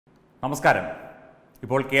നമസ്കാരം.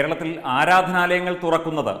 ഇപ്പോൾ കേരളത്തിൽ ആരാധനാലയങ്ങൾ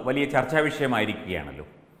തുറക്കുന്നത് വലിയ ചർച്ചാ വിഷയമായിരിക്കുകയാണല്ലോ.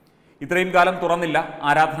 ഇത്രയും കാലം തുറന്നില്ല.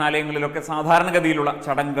 ആരാധനാലയങ്ങളിലൊക്കെ സാധാരണഗതിയിലുള്ള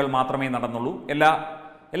ചടങ്ങുകൾ മാത്രമേ നടന്നുള്ളൂ.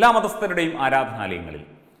 എല്ലാ മതസ്ഥരുടെയും ആരാധനാലയങ്ങളിൽ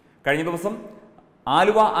കഴിഞ്ഞ ദിവസം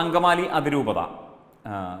ആലുവ അങ്കമാലി അതിരൂപത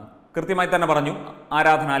കൃത്യമായി തന്നെ പറഞ്ഞു,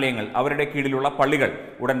 ആരാധനാലയങ്ങൾ അവരുടെ കീഴിലുള്ള പള്ളികൾ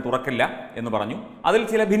ഉടൻ തുറക്കില്ല എന്ന് പറഞ്ഞു. അതിൽ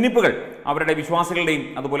ചില ഭിന്നിപ്പുകൾ അവരുടെ വിശ്വാസികളുടെയും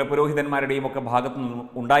അതുപോലെ പുരോഹിതന്മാരുടെയും ഒക്കെ ഭാഗത്തു നിന്നും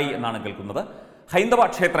ഉണ്ടായി എന്നാണ് കേൾക്കുന്നത്. ഹൈന്ദവ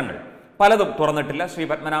ക്ഷേത്രങ്ങൾ പലതും തുറന്നിട്ടില്ല. ശ്രീ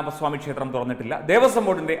പത്മനാഭസ്വാമി ക്ഷേത്രം തുറന്നിട്ടില്ല. ദേവസ്വം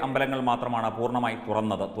ബോർഡിൻ്റെ അമ്പലങ്ങൾ മാത്രമാണ് പൂർണ്ണമായി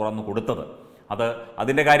തുറന്നു കൊടുത്തത്.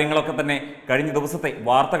 അതിൻ്റെ കാര്യങ്ങളൊക്കെ തന്നെ കഴിഞ്ഞ ദിവസത്തെ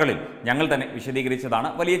വാർത്തകളിൽ ഞങ്ങൾ തന്നെ വിശദീകരിച്ചതാണ്.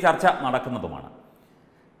 വലിയ ചർച്ച നടക്കുന്നതുമാണ്.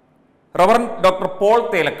 റവറൻഡ് ഡോക്ടർ പോൾ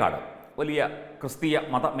തേലക്കാട് വലിയ ക്രിസ്തീയ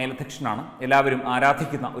മത മേലധ്യക്ഷനാണ്. എല്ലാവരും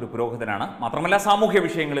ആരാധിക്കുന്ന ഒരു പുരോഹിതനാണ്. മാത്രമല്ല സാമൂഹ്യ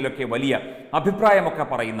വിഷയങ്ങളിലൊക്കെ വലിയ അഭിപ്രായമൊക്കെ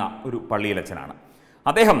പറയുന്ന ഒരു പള്ളിയിലച്ചനാണ്.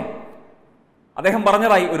 അദ്ദേഹം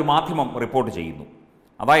പറഞ്ഞതായി ഒരു മാധ്യമം റിപ്പോർട്ട് ചെയ്യുന്നു.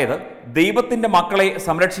 അതായത്, ദൈവത്തിൻ്റെ മക്കളെ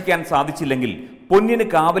സംരക്ഷിക്കാൻ സാധിച്ചില്ലെങ്കിൽ പൊന്നിന്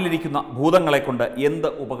കാവലിരിക്കുന്ന ഭൂതങ്ങളെ കൊണ്ട് എന്ത്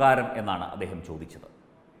ഉപകാരം എന്നാണ് അദ്ദേഹം ചോദിച്ചത്.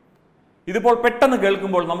 ഇതിപ്പോൾ പെട്ടെന്ന്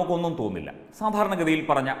കേൾക്കുമ്പോൾ നമുക്കൊന്നും തോന്നില്ല. സാധാരണഗതിയിൽ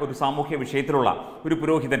പറഞ്ഞ ഒരു സാമൂഹ്യ വിഷയത്തിലുള്ള ഒരു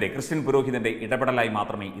ക്രിസ്ത്യൻ പുരോഹിതൻ്റെ ഇടപെടലായി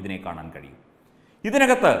മാത്രമേ ഇതിനെ കാണാൻ കഴിയൂ.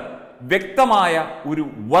 ഇതിനകത്ത് വ്യക്തമായ ഒരു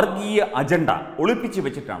വർഗീയ അജണ്ട ഒളിപ്പിച്ചു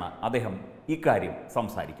വെച്ചിട്ടാണ് അദ്ദേഹം ഇക്കാര്യം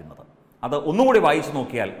സംസാരിക്കുന്നത്. അത് ഒന്നുകൂടി വായിച്ചു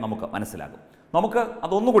നോക്കിയാൽ നമുക്ക് മനസ്സിലാകും. നമുക്ക്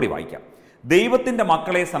അതൊന്നുകൂടി വായിക്കാം. ദൈവത്തിൻ്റെ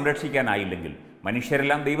മക്കളെ സംരക്ഷിക്കാനായില്ലെങ്കിൽ,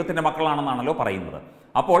 മനുഷ്യരെല്ലാം ദൈവത്തിൻ്റെ മക്കളാണെന്നാണല്ലോ പറയുന്നത്.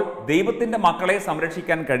 അപ്പോൾ ദൈവത്തിൻ്റെ മക്കളെ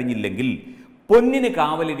സംരക്ഷിക്കാൻ കഴിഞ്ഞില്ലെങ്കിൽ പൊന്നിന്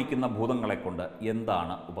കാവലിരിക്കുന്ന ഭൂതങ്ങളെ കൊണ്ട്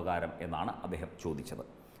എന്താണ് ഉപകാരം എന്നാണ് അദ്ദേഹം ചോദിച്ചത്.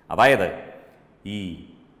 അതായത്, ഈ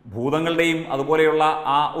ഭൂതങ്ങളുടെയും അതുപോലെയുള്ള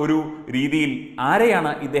ആ ഒരു രീതിയിൽ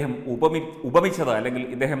ആരെയാണ് ഇദ്ദേഹം ഉപമിച്ചത്, അല്ലെങ്കിൽ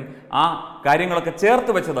ഇദ്ദേഹം ആ കാര്യങ്ങളൊക്കെ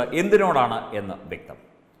ചേർത്ത് വെച്ചത് എന്തിനോടാണ് എന്ന്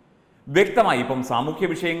വ്യക്തമായി. ഇപ്പം സാമൂഹ്യ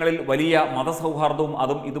വിഷയങ്ങളിൽ വലിയ മതസൗഹാർദ്ദവും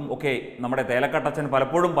അതും ഇതും ഒക്കെ നമ്മുടെ തേലക്കാട്ടച്ചൻ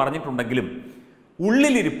പലപ്പോഴും പറഞ്ഞിട്ടുണ്ടെങ്കിലും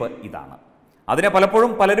ഉള്ളിലിരിപ്പ് ഇതാണ്. അതിനെ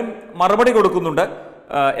പലപ്പോഴും പലരും മറുപടി കൊടുക്കുന്നുണ്ട്.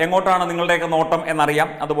 എങ്ങോട്ടാണ് നിങ്ങളുടെയൊക്കെ നോട്ടം എന്നറിയാം.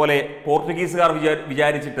 അതുപോലെ പോർച്ചുഗീസുകാർ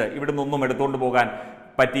വിചാരിച്ചിട്ട് ഇവിടെ നിന്നൊന്നും എടുത്തുകൊണ്ട് പോകാൻ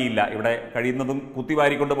പറ്റിയില്ല, ഇവിടെ കഴിയുന്നതും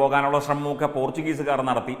കുത്തിവാരിക്കൊണ്ട് പോകാനുള്ള ശ്രമമൊക്കെ പോർച്ചുഗീസുകാർ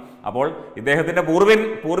നടത്തി. അപ്പോൾ ഇദ്ദേഹത്തിൻ്റെ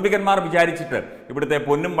പൂർവികന്മാർ വിചാരിച്ചിട്ട് ഇവിടുത്തെ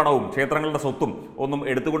പൊന്നും പണവും ക്ഷേത്രങ്ങളുടെ സ്വത്തും ഒന്നും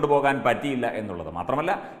എടുത്തുകൊണ്ട് പോകാൻ പറ്റിയില്ല എന്നുള്ളത്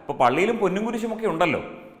മാത്രമല്ല, ഇപ്പോൾ പള്ളിയിലും പൊന്നും കുരിശുമൊക്കെ ഉണ്ടല്ലോ.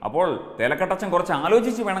 അപ്പോൾ തേലക്കട്ടച്ചൻ കുറച്ച്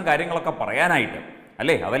ആലോചിച്ച് വേണം കാര്യങ്ങളൊക്കെ പറയാനായിട്ട്,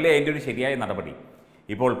 അല്ലേ? അതല്ലേ അതിൻ്റെ ഒരു ശരിയായ നടപടി.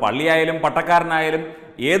 ഇപ്പോൾ പള്ളിയായാലും പട്ടക്കാരനായാലും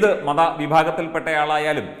ഏത്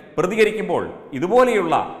മതവിഭാഗത്തിൽപ്പെട്ടയാളായാലും പ്രതികരിക്കുമ്പോൾ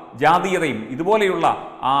ഇതുപോലെയുള്ള ജാതീയതയും ഇതുപോലെയുള്ള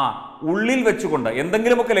ആ ഉള്ളിൽ വെച്ചുകൊണ്ട്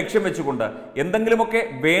എന്തെങ്കിലുമൊക്കെ ലക്ഷ്യം വെച്ചുകൊണ്ട് എന്തെങ്കിലുമൊക്കെ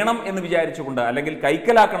വേണം എന്ന് വിചാരിച്ചുകൊണ്ട് അല്ലെങ്കിൽ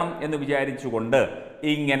കൈക്കലാക്കണം എന്ന് വിചാരിച്ചുകൊണ്ട്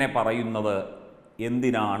ഇങ്ങനെ പറയുന്നത്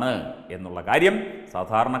എന്തിനാണ് എന്നുള്ള കാര്യം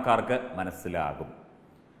സാധാരണക്കാർക്ക് മനസ്സിലാകും.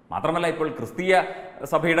 മാത്രമല്ല, ഇപ്പോൾ ക്രിസ്തീയ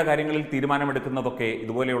സഭയുടെ കാര്യങ്ങളിൽ തീരുമാനമെടുക്കുന്നതൊക്കെ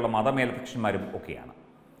ഇതുപോലെയുള്ള മതമേലധ്യക്ഷന്മാരും ഒക്കെയാണ്.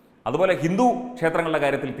 അതുപോലെ ഹിന്ദു ക്ഷേത്രങ്ങളുടെ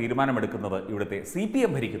കാര്യത്തിൽ തീരുമാനമെടുക്കുന്നത് ഇവിടുത്തെ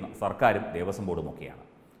CPM ഭരിക്കുന്ന സർക്കാരും ദേവസ്വം ബോർഡും ഒക്കെയാണ്.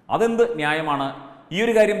 അതെന്ത് ന്യായമാണ്? ഈ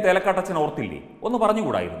ഒരു കാര്യം തേലക്കാട്ടച്ചൻ ഓർത്തില്ലേ? ഒന്ന്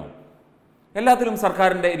പറഞ്ഞുകൂടായിരുന്നു? എല്ലാത്തിലും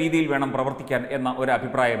സർക്കാരിൻ്റെ രീതിയിൽ വേണം പ്രവർത്തിക്കാൻ എന്ന ഒരു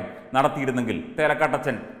അഭിപ്രായം നടത്തിയിരുന്നെങ്കിൽ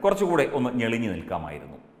തേലക്കാട്ടച്ചൻ കുറച്ചുകൂടെ ഒന്ന് ഞെളിഞ്ഞു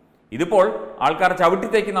നിൽക്കാമായിരുന്നു. ഇതിപ്പോൾ ആൾക്കാർ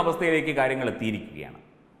ചവിട്ടിത്തേക്കുന്ന അവസ്ഥയിലേക്ക് കാര്യങ്ങൾ എത്തിയിരിക്കുകയാണ്.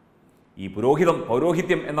 ഈ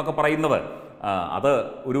പൗരോഹിത്യം എന്നൊക്കെ പറയുന്നത് അത്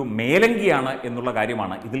ഒരു മേലങ്കിയാണ് എന്നുള്ള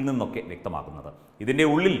കാര്യമാണ് ഇതിൽ നിന്നൊക്കെ വ്യക്തമാകുന്നത്. ഇതിൻ്റെ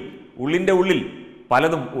ഉള്ളിൻ്റെ ഉള്ളിൽ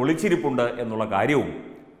പലതും ഒളിച്ചിരിപ്പുണ്ട് എന്നുള്ള കാര്യവും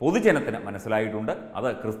പൊതുജനത്തിന് മനസ്സിലായിട്ടുണ്ട്. അത്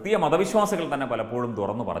ക്രിസ്തീയ മതവിശ്വാസികൾ തന്നെ പലപ്പോഴും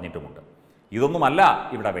തുറന്നു പറഞ്ഞിട്ടുമുണ്ട്. ഇതൊന്നുമല്ല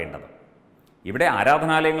ഇവിടെ വേണ്ടത്. ഇവിടെ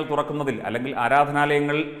ആരാധനാലയങ്ങൾ തുറക്കുന്നതിൽ അല്ലെങ്കിൽ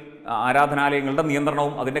ആരാധനാലയങ്ങളുടെ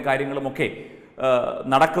നിയന്ത്രണവും അതിൻ്റെ കാര്യങ്ങളുമൊക്കെ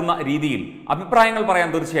നടക്കുന്ന രീതിയിൽ അഭിപ്രായങ്ങൾ പറയാൻ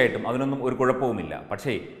തീർച്ചയായിട്ടും അതിനൊന്നും ഒരു കുഴപ്പവുമില്ല.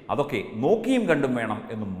 പക്ഷേ അതൊക്കെ നോക്കിയും കണ്ടും വേണം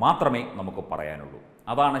എന്ന് മാത്രമേ നമുക്ക് പറയാനുള്ളൂ.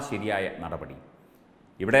 അതാണ് ശരിയായ നടപടി.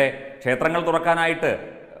 ഇവിടെ ക്ഷേത്രങ്ങൾ തുറക്കാനായിട്ട്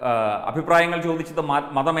അഭിപ്രായങ്ങൾ ചോദിച്ചത്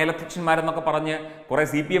മതമേലധ്യക്ഷന്മാരെന്നൊക്കെ പറഞ്ഞ് കുറേ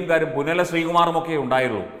CPMകാരും പുന്നല ശ്രീകുമാറുമൊക്കെ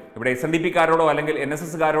ഉണ്ടായുള്ളൂ. ഇവിടെ SNDPക്കാരോടോ അല്ലെങ്കിൽ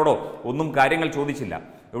NSSകാരോടോ ഒന്നും കാര്യങ്ങൾ ചോദിച്ചില്ല.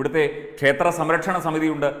 ഇവിടുത്തെ ക്ഷേത്ര സംരക്ഷണ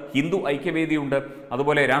സമിതിയുണ്ട്, ഹിന്ദു ഐക്യവേദിയുണ്ട്,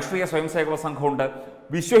 അതുപോലെ രാഷ്ട്രീയ സ്വയംസേവക സംഘമുണ്ട്,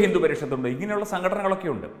 വിശ്വ ഹിന്ദു പരിഷത്തുണ്ട്. ഇങ്ങനെയുള്ള സംഘടനകളൊക്കെ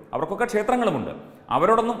ഉണ്ട്. അവർക്കൊക്കെ ക്ഷേത്രങ്ങളുമുണ്ട്.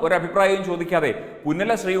 അവരോടൊന്നും ഒരു അഭിപ്രായവും ചോദിക്കാതെ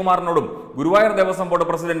പുന്നല ശ്രീകുമാറിനോടും ഗുരുവായൂർ ദേവസ്വം ബോർഡ്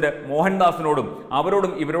പ്രസിഡന്റ് മോഹൻദാസിനോടും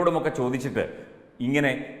അവരോടും ഇവരോടുമൊക്കെ ചോദിച്ചിട്ട്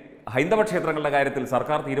ഇങ്ങനെ ഹൈന്ദവ ക്ഷേത്രങ്ങളുടെ കാര്യത്തിൽ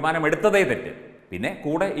സർക്കാർ തീരുമാനമെടുത്തതേ തെറ്റ്. പിന്നെ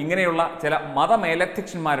കൂടെ ഇങ്ങനെയുള്ള ചില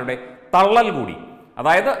മതമേലധ്യക്ഷന്മാരുടെ തള്ളൽ കൂടി,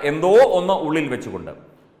 അതായത് എന്തോ ഒന്ന് ഉള്ളിൽ വെച്ചുകൊണ്ട്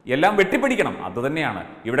എല്ലാം വെട്ടിപ്പിടിക്കണം. അതുതന്നെയാണ്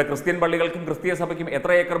ഇവിടെ ക്രിസ്ത്യൻ പള്ളികൾക്കും ക്രിസ്തീയ സഭയ്ക്കും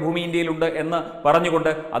എത്ര ഏക്കർ ഭൂമി ഇന്ത്യയിലുണ്ട് എന്ന് പറഞ്ഞുകൊണ്ട്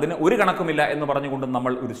അതിന് ഒരു കണക്കുമില്ല എന്ന് പറഞ്ഞുകൊണ്ട്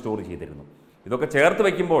നമ്മൾ ഒരു സ്റ്റോറി ചെയ്തിരുന്നു. ഇതൊക്കെ ചേർത്ത്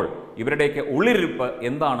വയ്ക്കുമ്പോൾ ഇവരുടെയൊക്കെ ഉള്ളിലിരിപ്പ്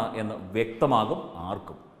എന്താണ് എന്ന് വ്യക്തമാകും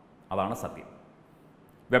ആർക്കും. അതാണ് സത്യം.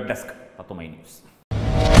 വെബ് ഡെസ്ക് തത്വമൈ ന്യൂസ്.